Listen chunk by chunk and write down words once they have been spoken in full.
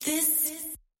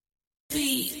This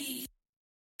beat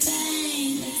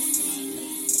bangs.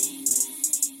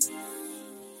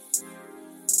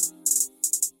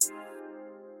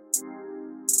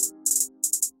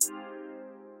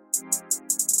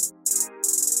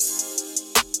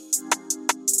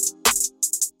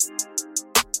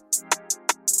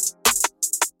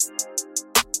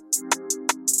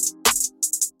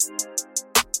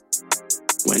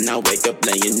 When I wake up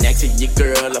laying next to you,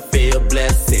 girl, I feel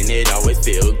blessed. And it always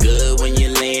feel good when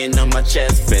you're laying on my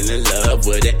chest. Fell in love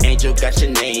with an angel, got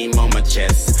your name on my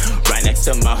chest. Right next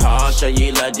to my heart, show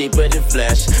you love deeper than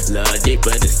flesh, love deeper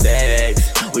than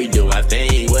sex. We do our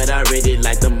thing, what I really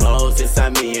like the most is how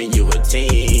me and you a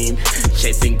team.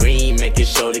 Chasing green, making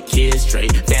sure the kids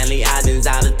straight. Family outings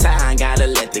out of town, gotta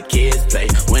let the kids play.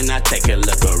 When I take a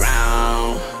look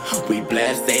around, we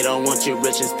blessed. They don't want you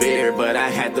rich in spirit, but I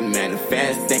had to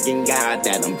manifest. Thanking God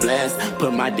that I'm blessed,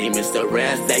 put my demons to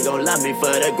rest. They gon' love me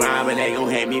for the grind, but they gon'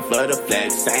 hate me for the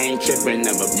flex. I ain't trippin',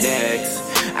 I'm up next.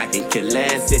 I can kill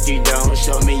less if you don't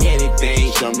show me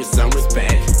anything. Show me some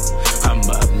respect, I'm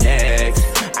up next.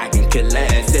 I can kill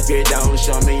less if you don't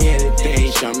show me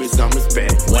anything. Show me some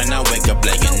respect. When I wake up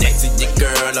laying next to you,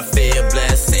 girl, I feel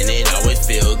blessed. And it always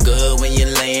feel good when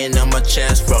you're laying on my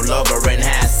chest. Roll over and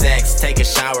have sex, take a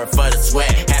shower for the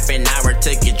sweat. Half an hour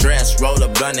to get dressed, roll a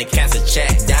blunt and cash a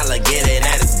check. Dollar get it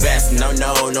at its best, no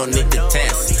need to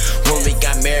test. When we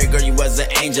got married, girl, you was an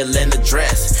angel in a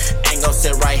dress. Ain't gon'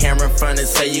 sit right here in front and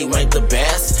say you ain't the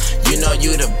best. You know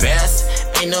you the best,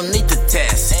 ain't no need to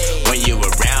test. When you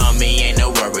around me, ain't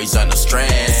no worries or no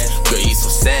stress. Girl, you so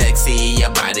sexy,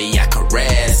 your body I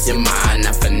caress. Your mind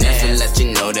I finesse, and let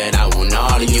you know that I want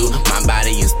all of you. My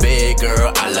body is big,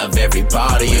 girl, I love every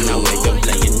part of you. When I wake up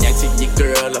laying next to you,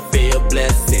 girl, I feel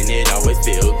blessed. And it always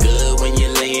feel good when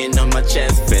you're laying on my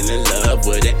chest. Fell in love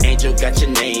with an angel, got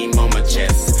your name on my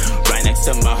chest. Right next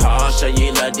to my heart, show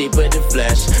you love deeper than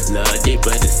flesh, love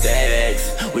deeper than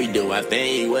sex. We do our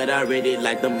thing, what I really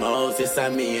like the most is how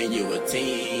me and you a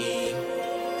team.